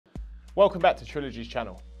Welcome back to Trilogy's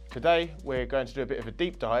channel. Today we're going to do a bit of a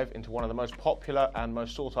deep dive into one of the most popular and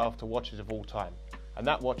most sought after watches of all time. And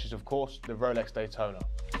that watch is of course the Rolex Daytona.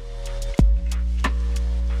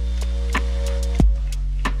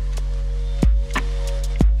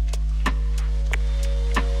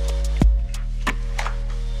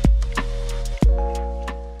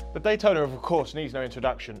 The Daytona of course needs no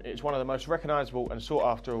introduction. It's one of the most recognisable and sought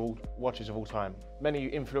after watches of all time. Many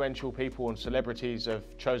influential people and celebrities have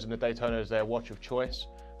chosen the Daytona as their watch of choice,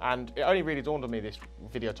 and it only really dawned on me, this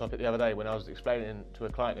video topic, the other day when I was explaining to a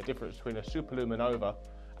client the difference between a super lumen over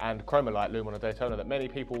and chromolite lume on a Daytona, that many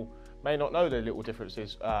people may not know the little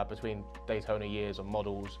differences between Daytona years and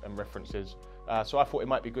models and references. So I thought it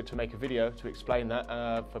might be good to make a video to explain that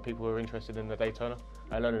for people who are interested in the Daytona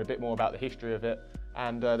and learning a bit more about the history of it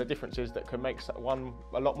and the differences that can make one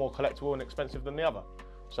a lot more collectible and expensive than the other.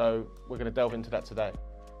 So we're going to delve into that today.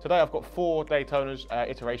 Today I've got 4 Daytonas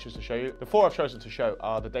iterations to show you. The 4 I've chosen to show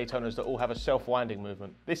are the Daytonas that all have a self-winding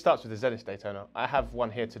movement. This starts with the Zenith Daytona. I have one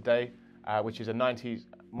here today, which is a 90s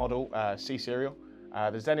model C serial.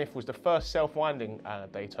 The Zenith was the first self-winding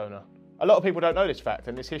Daytona. A lot of people don't know this fact,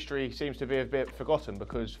 and this history seems to be a bit forgotten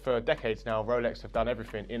because for decades now Rolex have done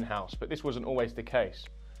everything in-house, but this wasn't always the case.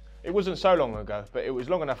 It wasn't so long ago, but it was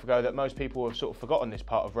long enough ago that most people have sort of forgotten this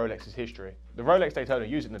part of Rolex's history. The Rolex Daytona,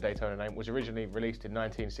 using the Daytona name, was originally released in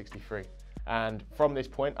 1963, and from this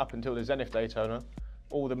point up until the Zenith Daytona,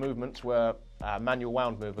 all the movements were manual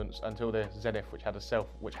wound movements until the Zenith, which has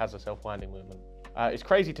a self-winding movement. It's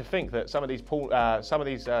crazy to think that some of these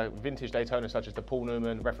vintage Daytonas, such as the Paul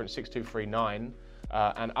Newman reference 6239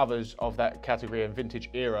 and others of that category and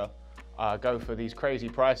vintage era, go for these crazy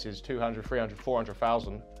prices, 200, 300,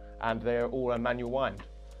 400,000, and they're all a manual wind.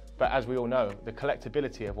 But as we all know, the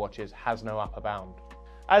collectibility of watches has no upper bound.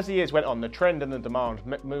 As the years went on, the trend and the demand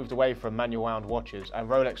moved away from manual wound watches, and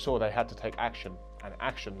Rolex saw they had to take action, and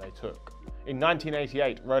action they took. In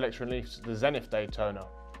 1988, Rolex released the Zenith Daytona.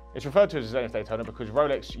 It's referred to as the Zenith Daytona because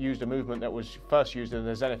Rolex used a movement that was first used in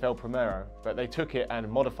the Zenith El Primero, but they took it and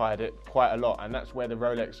modified it quite a lot, and that's where the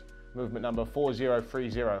Rolex movement number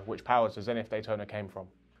 4030, which powers the Zenith Daytona, came from.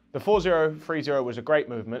 The 4030 was a great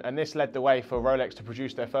movement, and this led the way for Rolex to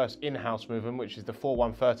produce their first in-house movement, which is the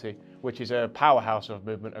 4130, which is a powerhouse of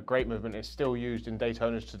movement, a great movement. It's still used in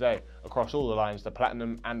Daytonas today across all the lines, the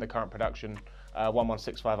Platinum and the current production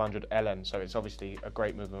 116500 LN. So it's obviously a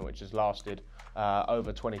great movement which has lasted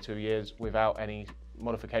over 22 years without any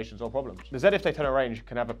modifications or problems. The Zenith Daytona range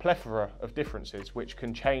can have a plethora of differences which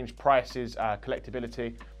can change prices,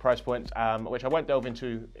 collectibility, price points, which I won't delve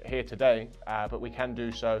into here today, but we can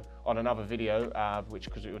do so on another video,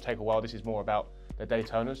 because it will take a while. This is more about the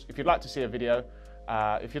Daytonas. If you'd like to see a video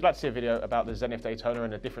about the Zenith Daytona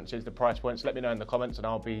and the differences, the price points, let me know in the comments and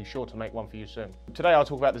I'll be sure to make one for you soon. Today I'll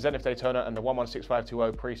talk about the Zenith Daytona and the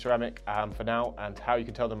 116520 pre-ceramic for now, and how you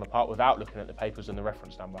can tell them apart without looking at the papers and the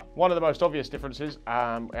reference number. One of the most obvious differences,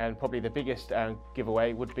 and probably the biggest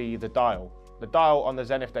giveaway, would be the dial. The dial on the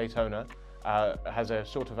Zenith Daytona has a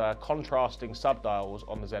sort of contrasting subdials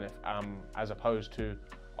on the Zenith as opposed to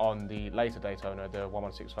on the later Daytona, the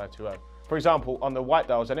 116520. For example, on the white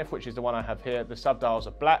dial Zenith, which is the one I have here, the subdials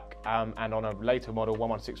are black, and on a later model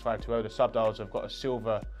 116520, the subdials have got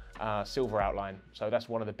a silver outline. So that's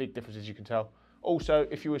one of the big differences you can tell. Also,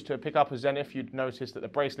 if you was to pick up a Zenith, you'd notice that the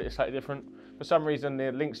bracelet is slightly different. For some reason,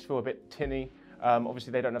 the links feel a bit tinny.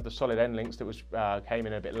 Obviously, they don't have the solid end links that came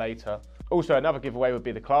in a bit later. Also, another giveaway would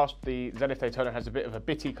be the clasp. The Zenith Daytona has a bit of a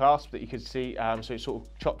bitty clasp that you can see, so it's sort of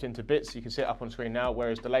chopped into bits. You can see it up on screen now,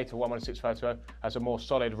 whereas the later 116520 has a more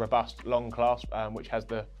solid, robust, long clasp, which has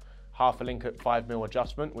the half a link at 5mm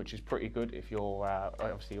adjustment, which is pretty good if you're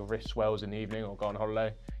obviously your wrist swells in the evening or go on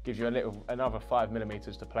holiday. Gives you another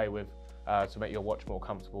 5mm to play with to make your watch more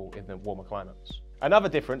comfortable in the warmer climates. Another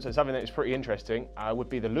difference, and something that is pretty interesting, would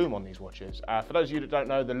be the lume on these watches. For those of you that don't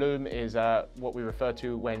know, the lume is what we refer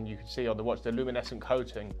to when you can see on the watch the luminescent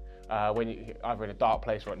coating, when you, either in a dark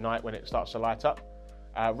place or at night when it starts to light up.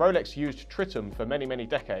 Rolex used tritium for many, many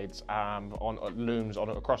decades on looms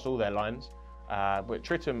across all their lines. But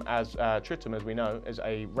tritium, as we know, is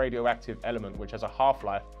a radioactive element which has a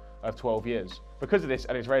half-life of 12 years. Because of this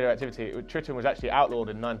and its radioactivity, tritium was actually outlawed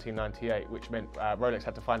in 1998, which meant Rolex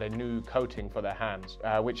had to find a new coating for their hands,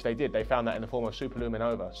 which they did. They found that in the form of superlumen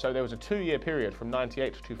over. So there was a 2-year period from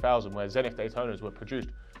 98 to 2000 where Zenith Daytonas were produced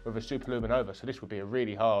with a superlumen over. So this would be a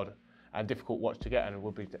really hard and difficult watch to get, and it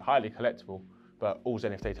would be highly collectible, but all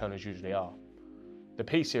Zenith Daytonas usually are. The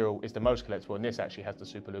P serial is the most collectible, and this actually has the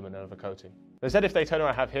superlumen over coating. The Zenith Daytona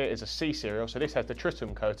I have here is a C serial, so this has the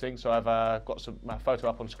tritium coating. So I've got my photo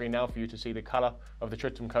up on screen now for you to see the colour of the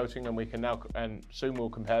tritium coating, and we can now, and soon we'll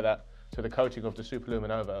compare that to the coating of the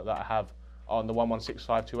superluminova that I have on the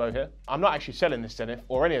 116520 here. I'm not actually selling this Zenith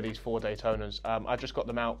or any of these 4 Daytonas. I just got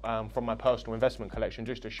them out from my personal investment collection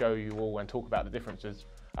just to show you all and talk about the differences.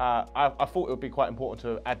 I thought it would be quite important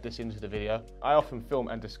to add this into the video. I often film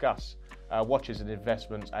and discuss watches and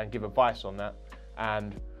investments and give advice on that,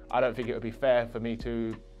 and I don't think it would be fair for me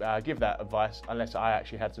to give that advice unless I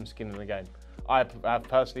actually had some skin in the game. I've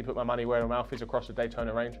personally put my money where my mouth is across the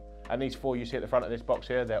Daytona range, and these 4 you see at the front of this box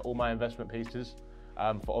here, they're all my investment pieces.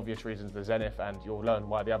 For obvious reasons, the Zenith, and you'll learn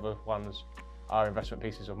why the other ones are investment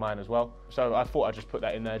pieces of mine as well. So I thought I'd just put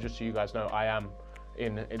that in there just so you guys know I am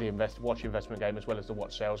in the watch investment game as well as the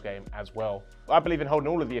watch sales game as well. I believe in holding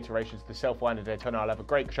all of the iterations of the self-winding Daytona. I'll have a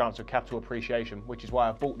great chance of capital appreciation, which is why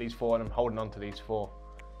I've bought these 4 and I'm holding on to these 4.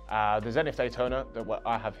 The Zenith Daytona that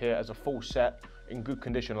I have here as a full set in good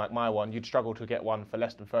condition like my one, you'd struggle to get one for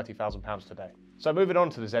less than £30,000 today. So moving on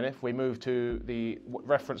to the Zenith, we move to the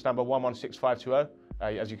reference number 116520.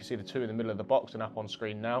 As you can see, the 2 in the middle of the box and up on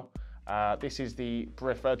screen now. This is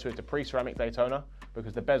referred to as the pre-ceramic Daytona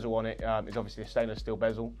because the bezel on it is obviously a stainless steel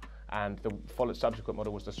bezel, and the subsequent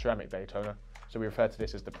model was the ceramic Daytona. So we refer to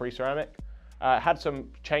this as the pre-ceramic. Had some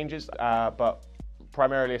changes, but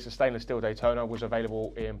primarily it's a stainless steel Daytona, was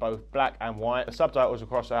available in both black and white. The subdials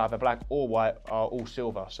across either black or white are all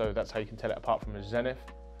silver, so that's how you can tell it apart from a Zenith.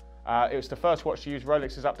 It was the first watch to use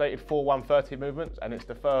Rolex's updated 4130 movements, and it's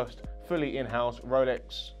the first fully in-house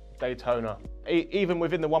Rolex Daytona. Even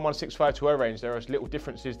within the 116520 range, there are little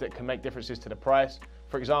differences that can make differences to the price.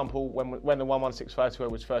 For example, when the 116520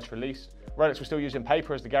 was first released, Rolex was still using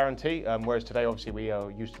paper as the guarantee, whereas today obviously we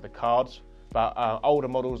are used to the cards. But older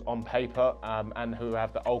models on paper and who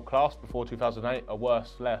have the old class before 2008 are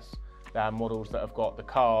worth less than models that have got the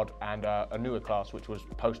card and a newer class, which was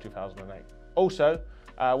post 2008. Also,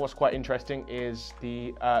 what's quite interesting is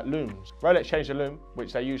the lumes. Rolex changed the lume,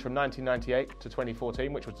 which they used from 1998 to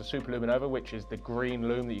 2014, which was the superluminova, which is the green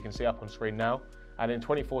lume that you can see up on screen now. And in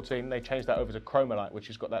 2014, they changed that over to chromolite, which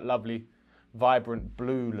has got that lovely, vibrant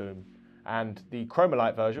blue lume. And the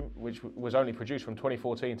chromolite version, which was only produced from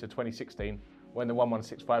 2014 to 2016, when the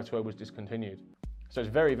 116520 was discontinued. So it's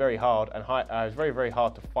very, very hard, and it's very, very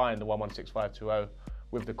hard to find the 116520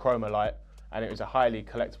 with the chromolite, and it was a highly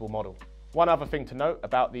collectible model. One other thing to note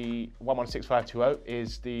about the 116520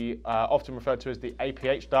 is the often referred to as the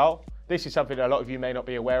APH dial. This is something that a lot of you may not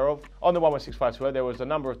be aware of. On the 116520, there was a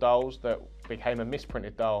number of dials that became a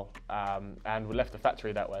misprinted dial and were left the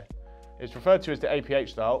factory that way. It's referred to as the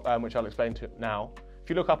APH dial, which I'll explain to now. If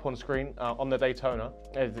you look up on screen on the Daytona,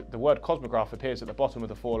 the word cosmograph appears at the bottom of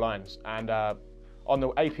the 4 lines, and on the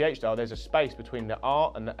APH dial, there's a space between the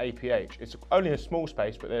R and the APH. It's only a small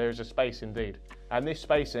space, but there is a space indeed. And this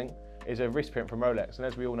spacing is a wrist print from Rolex, and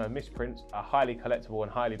as we all know, misprints are highly collectible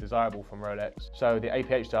and highly desirable from Rolex. So the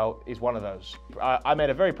APH dial is one of those. I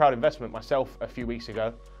made a very proud investment myself a few weeks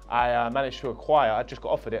ago. I managed to acquire, I just got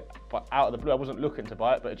offered it, but out of the blue, I wasn't looking to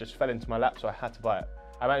buy it, but it just fell into my lap, so I had to buy it.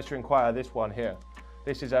 I managed to acquire this one here.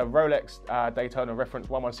 This is a Rolex Daytona reference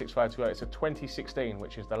 116520. It's a 2016,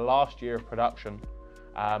 which is the last year of production.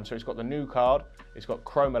 So it's got the new card, it's got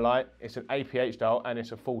chromolite, it's an APH dial, and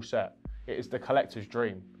it's a full set. It is the collector's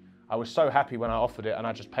dream. I was so happy when I offered it, and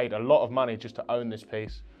I just paid a lot of money just to own this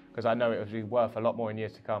piece, because I know it would be worth a lot more in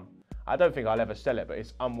years to come. I don't think I'll ever sell it, but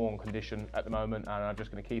it's unworn condition at the moment, and I'm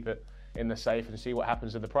just going to keep it in the safe and see what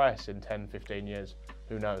happens to the price in 10, 15 years.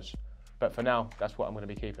 Who knows? But for now, that's what I'm going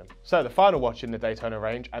to be keeping. So the final watch in the Daytona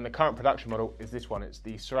range, and the current production model, is this one. It's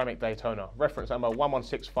the ceramic Daytona, reference number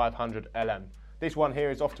 116500 LM. This one here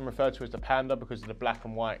is often referred to as the Panda because of the black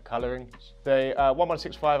and white colourings. The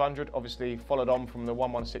 116500 obviously followed on from the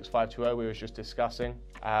 116520 we were just discussing,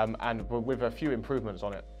 and with a few improvements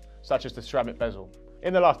on it, such as the ceramic bezel.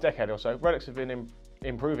 In the last decade or so, Rolex have been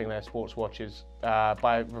improving their sports watches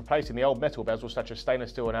by replacing the old metal bezels, such as stainless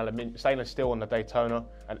steel on the Daytona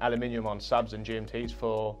and aluminium on subs and GMTs,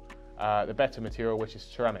 for the better material, which is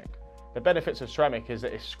ceramic. The benefits of ceramic is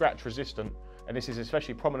that it's scratch resistant, and this is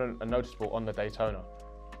especially prominent and noticeable on the Daytona.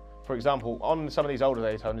 For example, on some of these older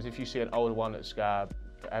Daytonas, if you see an older one that's had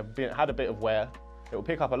a bit of wear, it will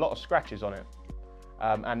pick up a lot of scratches on it.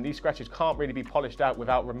 And these scratches can't really be polished out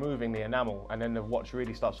without removing the enamel, and then the watch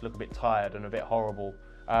really starts to look a bit tired and a bit horrible.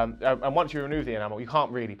 And once you remove the enamel, you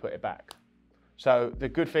can't really put it back. So the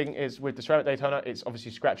good thing is with the ceramic Daytona, it's obviously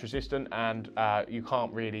scratch resistant, and you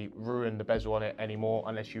can't really ruin the bezel on it anymore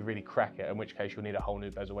unless you really crack it, in which case you'll need a whole new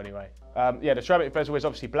bezel anyway. Yeah, the ceramic bezel is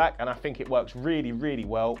obviously black, and I think it works really, really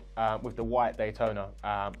well with the white Daytona.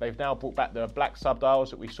 They've now brought back the black subdials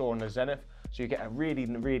that we saw on the Zenith, so you get a really,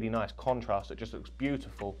 really nice contrast that just looks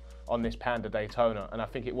beautiful on this Panda Daytona, and I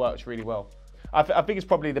think it works really well. I think it's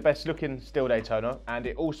probably the best looking steel Daytona, and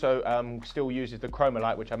it also still uses the chroma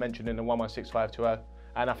light, which I mentioned in the 116520,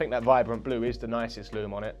 and I think that vibrant blue is the nicest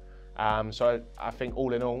lume on it. So I think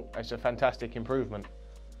all in all, it's a fantastic improvement.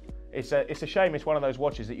 It's a shame it's one of those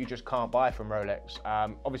watches that you just can't buy from Rolex.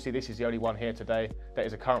 Obviously this is the only one here today that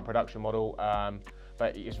is a current production model,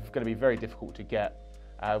 but it's going to be very difficult to get.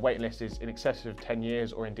 Waiting list is in excess of 10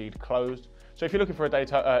 years or indeed closed. So if you're looking for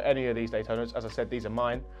any of these Daytonas, as I said, these are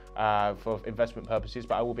mine for investment purposes,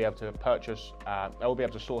 but I will be able to purchase, I will be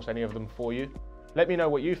able to source any of them for you. Let me know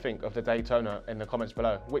what you think of the Daytona in the comments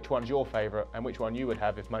below. Which one's your favourite and which one you would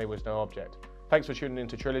have if money was no object. Thanks for tuning in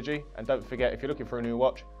to Trilogy, and don't forget, if you're looking for a new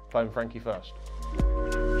watch, phone Frankie first.